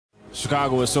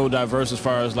Chicago is so diverse as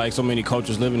far as like so many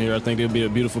cultures living here. I think it would be a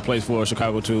beautiful place for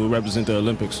Chicago to represent the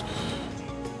Olympics.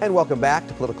 And welcome back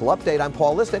to Political Update. I'm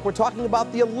Paul Lisnick. We're talking about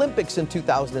the Olympics in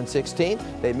 2016.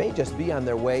 They may just be on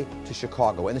their way to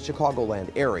Chicago and the Chicagoland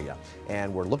area.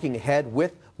 And we're looking ahead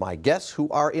with my guests who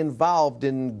are involved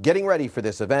in getting ready for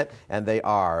this event. And they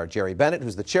are Gerald Bennett,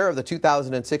 who's the chair of the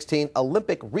 2016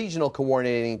 Olympic Regional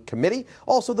Coordinating Committee,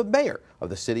 also the mayor of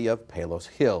the city of Palos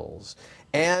Hills.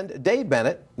 And Dave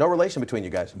Bennett, no relation between you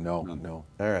guys? No.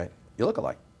 All right. You look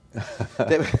alike.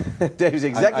 Dave's the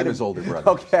executive. I'm his older brother.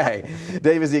 Okay.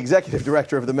 Dave is the executive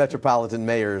director of the Metropolitan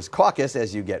Mayors Caucus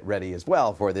as you get ready as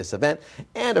well for this event,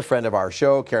 and a friend of our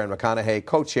show, Karen McConnaughay,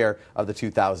 co-chair of the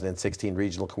 2016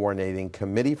 Regional Coordinating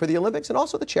Committee for the Olympics and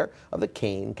also the chair of the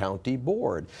Kane County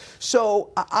Board.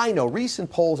 So I know recent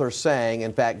polls are saying,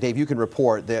 in fact, Dave, you can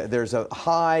report there's a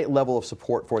high level of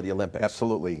support for the Olympics.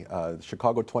 Absolutely.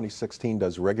 Chicago 2016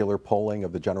 does regular polling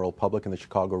of the general public in the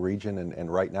Chicago region,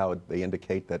 and right now they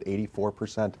indicate that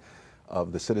 84%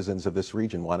 of the citizens of this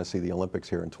region want to see the Olympics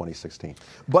here in 2016.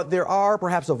 But there are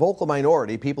perhaps a vocal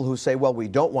minority, people who say, well, we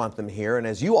don't want them here. And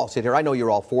as you all sit here, I know you're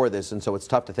all for this, and so it's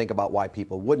tough to think about why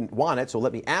people wouldn't want it. So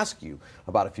let me ask you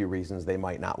about a few reasons they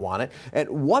might not want it. And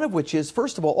one of which is,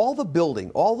 first of all the building,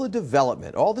 all the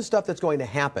development, all the stuff that's going to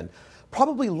happen,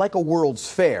 probably like a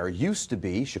World's Fair used to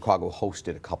be. Chicago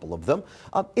hosted a couple of them.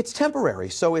 It's temporary,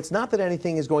 so it's not that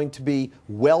anything is going to be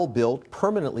well built,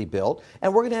 permanently built,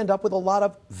 and we're going to end up with a lot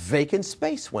of vacant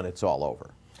space when it's all over.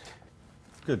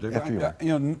 Good. I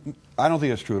don't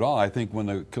think that's true at all. I think when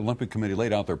the Olympic Committee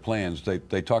laid out their plans,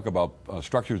 they talk about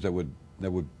structures that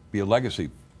would be a legacy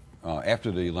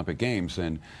after the Olympic Games.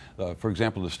 And for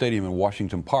example, the stadium in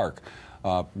Washington Park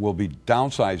will be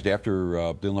downsized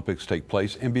after the Olympics take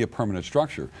place and be a permanent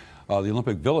structure. The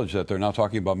Olympic Village that they're now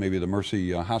talking about, maybe the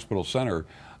Mercy Hospital Center,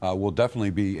 will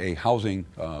definitely be a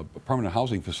permanent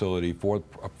housing facility for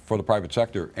the private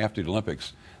sector after the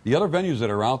Olympics. The other venues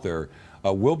that are out there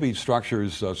will be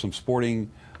structures, some sporting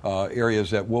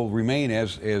areas that will remain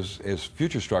as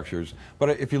future structures. But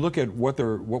if you look at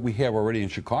what we have already in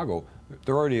Chicago,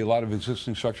 there are already a lot of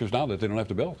existing structures now that they don't have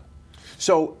to build.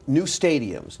 So new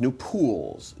stadiums, new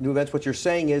pools, new events, what you're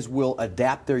saying is we'll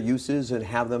adapt their uses and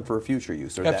have them for future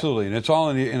use. Absolutely, and it's all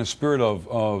in the spirit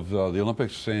of the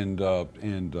Olympics and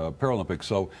Paralympics.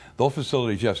 So those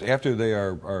facilities, yes, after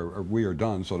we are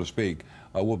done, so to speak,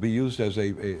 will be used as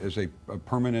a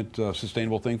permanent,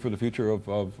 sustainable thing for the future of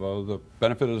the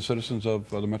benefit of the citizens of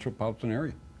the metropolitan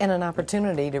area. And an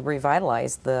opportunity to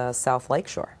revitalize the South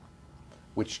Lakeshore,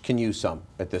 which can use some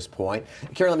at this point.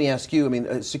 Karen, let me ask you, I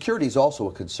mean, security is also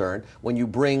a concern. When you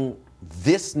bring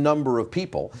this number of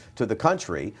people to the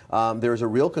country, there's a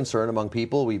real concern among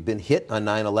people. We've been hit on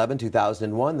 9/11,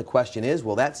 2001. The question is,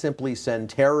 will that simply send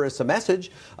terrorists a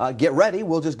message? Get ready,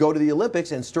 we'll just go to the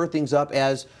Olympics and stir things up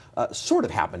as sort of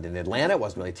happened in Atlanta. It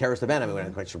wasn't really a terrorist event. I mean, we're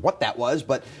not quite sure what that was,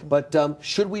 but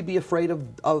should we be afraid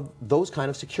of those kind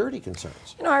of security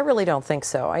concerns? I really don't think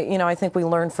so. I think we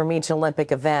learn from each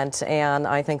Olympic event, and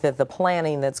I think that the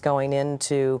planning that's going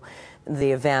into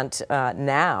the event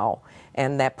now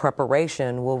and that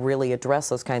preparation will really address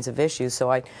those kinds of issues.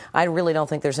 So I really don't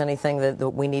think there's anything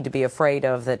that we need to be afraid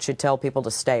of that should tell people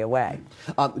to stay away.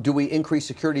 Do we increase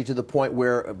security to the point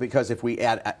where, because if we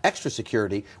add extra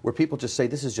security, where people just say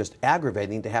this is just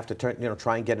aggravating to have to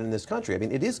try and get in this country? I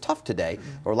mean, it is tough today,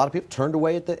 or a lot of people turned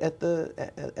away at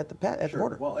the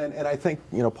border. Well, and I think,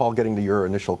 Paul, getting to your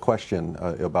initial question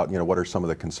about, what are some of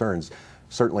the concerns,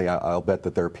 certainly I'll bet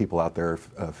that there are people out there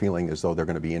feeling as though they're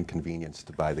going to be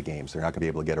inconvenienced by the games. They're not going to be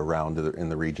able to get around in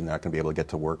the region. They're not going to be able to get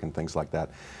to work and things like that.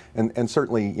 And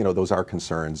certainly, those are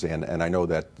concerns. And I know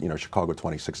that, Chicago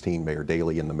 2016, Mayor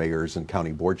Daley and the mayors and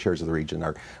county board chairs of the region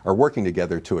are working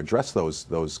together to address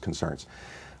those concerns.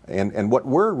 And what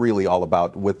we're really all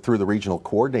about through the Regional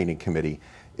Coordinating Committee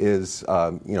is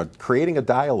creating a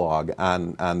dialogue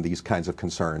on these kinds of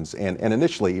concerns. And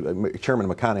initially, Chairman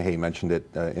McConnaughay mentioned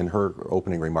it in her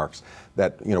opening remarks,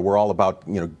 that we're all about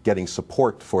getting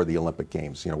support for the Olympic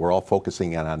Games. We're all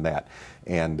focusing in on that,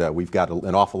 and we've got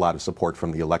an awful lot of support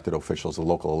from the elected officials, the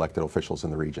local elected officials in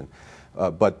the region.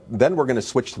 But then we're going to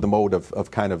switch to the mode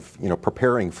of kind of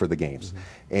preparing for the games.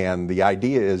 Mm-hmm. And the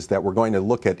idea is that we're going to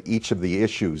look at each of the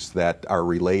issues that are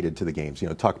related to the games.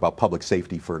 Talk about public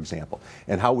safety, for example,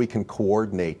 and how we can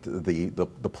coordinate the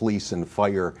police and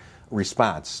fire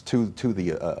response to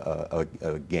the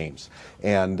games,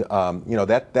 and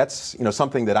that's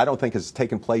something that I don't think has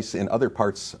taken place in other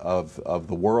parts of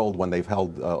the world when they've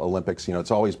held Olympics.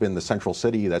 It's always been the central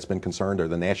city that's been concerned, or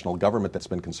the national government that's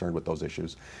been concerned with those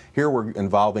issues. Here we're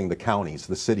involving the counties,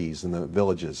 the cities, and the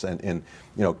villages, and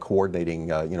coordinating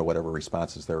whatever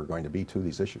responses there are going to be to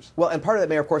these issues. Well, and part of that,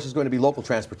 Mayor, of course, is going to be local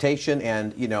transportation.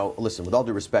 And listen, with all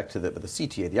due respect to the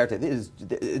CTA, the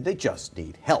RTA, they just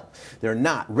need help. They're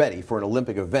not ready for an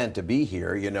Olympic event to be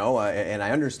here, and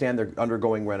I understand they're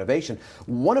undergoing renovation.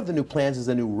 One of the new plans is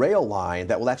a new rail line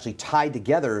that will actually tie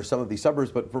together some of these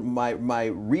suburbs. But from my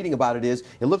reading about it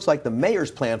looks like the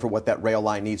mayor's plan for what that rail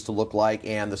line needs to look like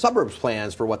and the suburbs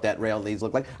plans for what that rail needs to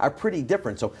look like are pretty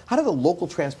different. So how do the local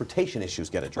transportation issues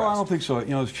get addressed? Well, I don't think so.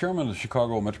 As chairman of the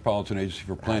Chicago Metropolitan Agency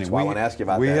for Planning, that's why I want to ask you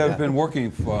about that. We have been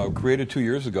working, created 2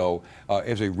 years ago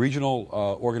as a regional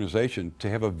organization to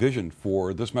have a vision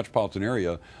for this metropolitan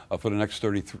area for the next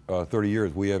 30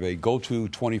 years. We have a Go-To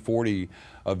 2040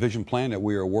 vision plan that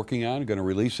we are working on, going to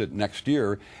release it next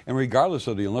year. And regardless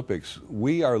of the Olympics,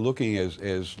 we are looking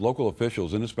as local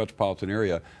officials in this metropolitan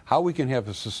area how we can have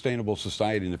a sustainable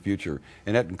society in the future.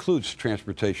 And that includes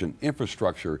transportation,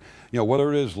 infrastructure,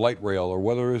 whether it is light rail or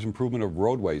whether it is improvement of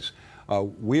roadways.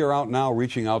 We are out now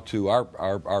reaching out to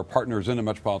our partners in the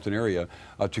metropolitan area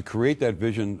to create that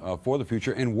vision for the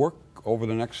future and work over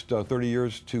the next 30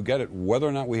 years to get it, whether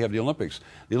or not we have the Olympics.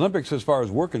 The Olympics, as far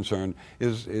as we're concerned,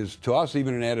 is to us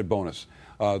even an added bonus.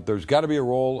 There's got to be a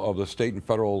role of the state and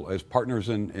federal as partners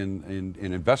in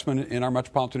investment in our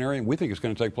metropolitan area, and we think it's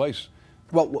going to take place.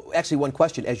 Well, actually, one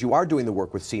question. As you are doing the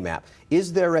work with CMAP,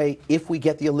 is there a if we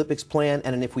get the Olympics plan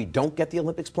and an if we don't get the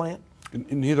Olympics plan?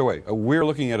 In either way, we're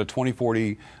looking at a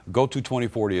 2040, Go-To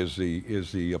 2040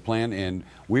 is the plan, and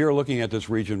we are looking at this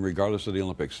region regardless of the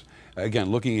Olympics. Again,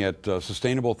 looking at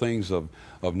sustainable things of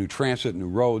new transit, new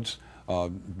roads,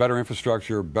 better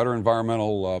infrastructure, better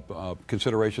environmental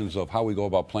considerations of how we go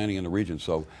about planning in the region.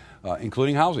 So,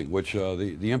 including housing, which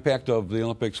the impact of the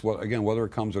Olympics, again, whether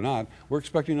it comes or not, we're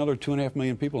expecting another 2.5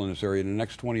 million people in this area in the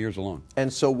next 20 years alone.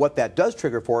 And so what that does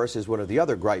trigger for us is one of the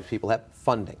other gripes people have,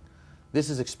 funding. This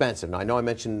is expensive. Now, I know I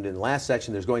mentioned in the last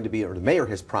section there's going to be, or the mayor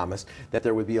has promised, that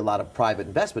there would be a lot of private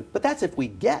investment, but that's if we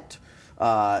get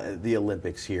the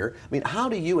Olympics here. I mean, how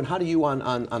do you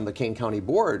on the Kane County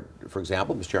Board, for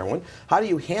example, Mr. Chairman, how do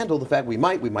you handle the fact we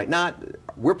might not,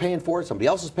 we're paying for it, somebody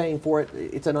else is paying for it,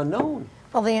 it's an unknown.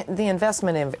 Well, the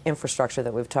investment in infrastructure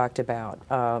that we've talked about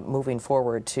moving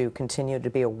forward to continue to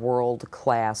be a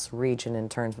world-class region in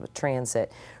terms of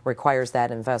transit requires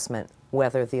that investment,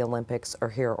 whether the Olympics are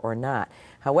here or not.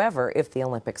 However, if the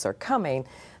Olympics are coming,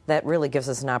 that really gives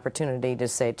us an opportunity to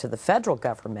say to the federal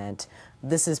government,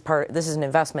 this is an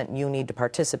investment you need to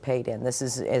participate in. This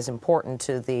is as important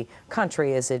to the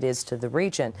country as it is to the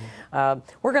region.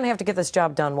 We're going to have to get this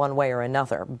job done one way or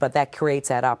another, but that creates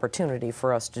that opportunity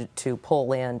for us to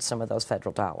pull in some of those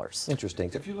federal dollars. Interesting.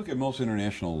 If you look at most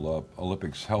international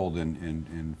Olympics held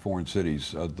in foreign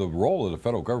cities, the role of the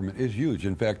federal government is huge.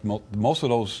 In fact, most of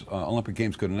those Olympic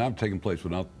Games could not have taken place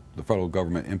without the federal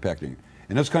government impacting.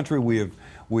 In this country, we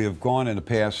have gone in the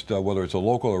past, whether it's a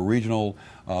local or regional,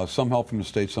 some help from the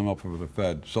state, some help from the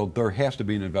Fed. So there has to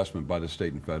be an investment by the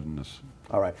state and Fed in this.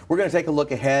 All right. We're going to take a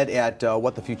look ahead at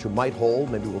what the future might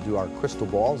hold. Maybe we'll do our crystal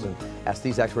balls and ask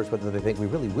these experts whether they think we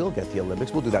really will get the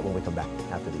Olympics. We'll do that when we come back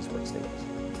after these words. Stay with us.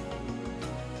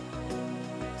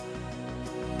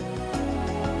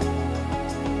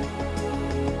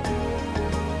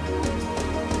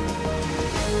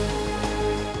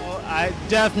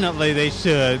 Definitely they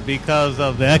should, because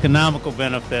of the economical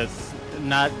benefits,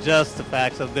 not just the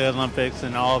facts of the Olympics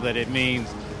and all that it means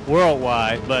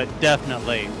worldwide, but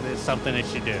definitely it's something they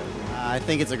should do. I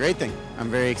think it's a great thing.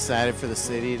 I'm very excited for the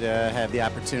city to have the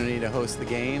opportunity to host the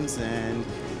games, and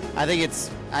I think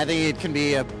it can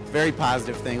be a very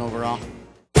positive thing overall.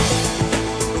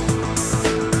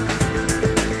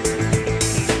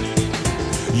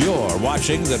 You're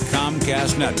watching the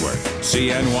Comcast Network,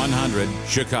 CN 100,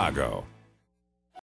 Chicago.